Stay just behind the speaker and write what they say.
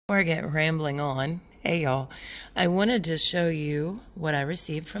before I get rambling on, hey y'all, I wanted to show you what I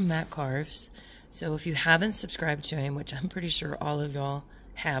received from Matt Carves. So if you haven't subscribed to him, which I'm pretty sure all of y'all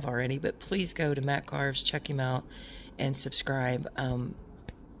have already, but please go to Matt Carves, check him out, and subscribe.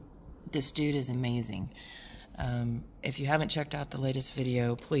 This dude is amazing. If you haven't checked out the latest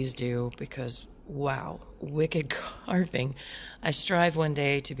video, please do, because wow, wicked carving. I strive one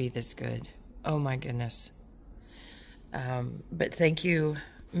day to be this good. Oh my goodness. But thank you,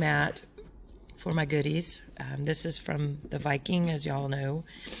 Matt, for my goodies. This is from the Viking, as y'all know.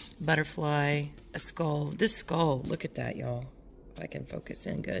 Butterfly, a skull. This skull, look at that, y'all. If I can focus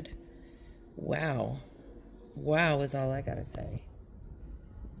in good. Wow. Wow is all I gotta say.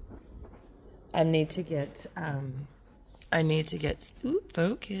 I need to get, ooh,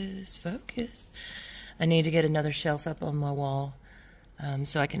 focus. I need to get another shelf up on my wall,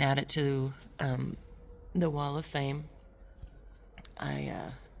 so I can add it to, the Wall of Fame. I,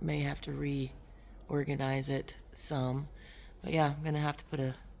 may have to reorganize it some, but yeah, I'm gonna have to put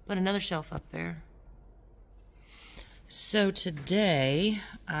another shelf up there. So today,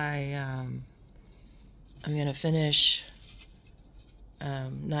 I'm gonna finish,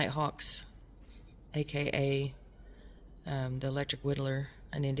 Nighthawk's, aka the electric whittler.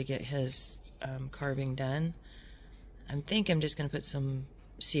 I need to get his carving done. I think I'm just going to put some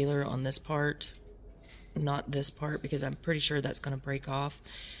sealer on this part, not this part, because I'm pretty sure that's going to break off.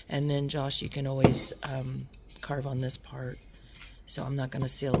 And then Josh, you can always carve on this part. So I'm not going to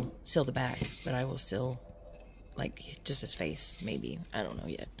seal the back, but I will seal like just his face, maybe. I don't know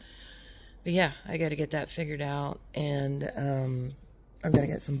yet. But yeah, I got to get that figured out, and I'm going to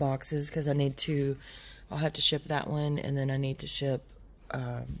get some boxes because I'll have to ship that one, and then I need to ship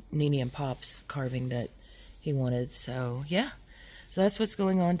Nene and Pop's carving that he wanted. So yeah, so that's what's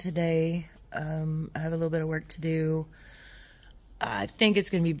going on today. I have a little bit of work to do. I think it's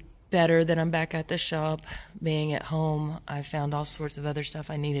going to be better that I'm back at the shop. Being at home, I found all sorts of other stuff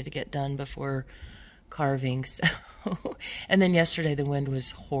I needed to get done before carving. So and then yesterday the wind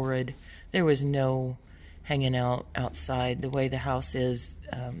was horrid. There was no hanging out outside. The way the house is,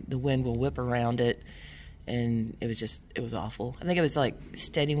 the wind will whip around it, and it was awful. I think it was like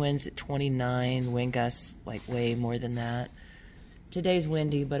steady winds at 29, wind gusts like way more than that. Today's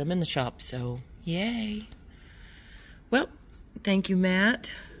windy, but I'm in the shop, so yay. Well, thank you,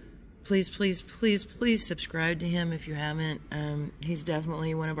 Matt. Please, please, please, please subscribe to him if you haven't. He's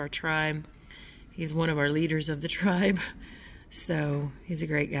definitely one of our tribe. He's one of our leaders of the tribe. So he's a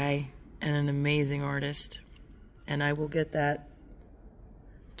great guy and an amazing artist, and I will get that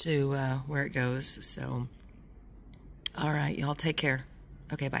to where it goes. So all right, y'all, take care.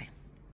 Okay, bye.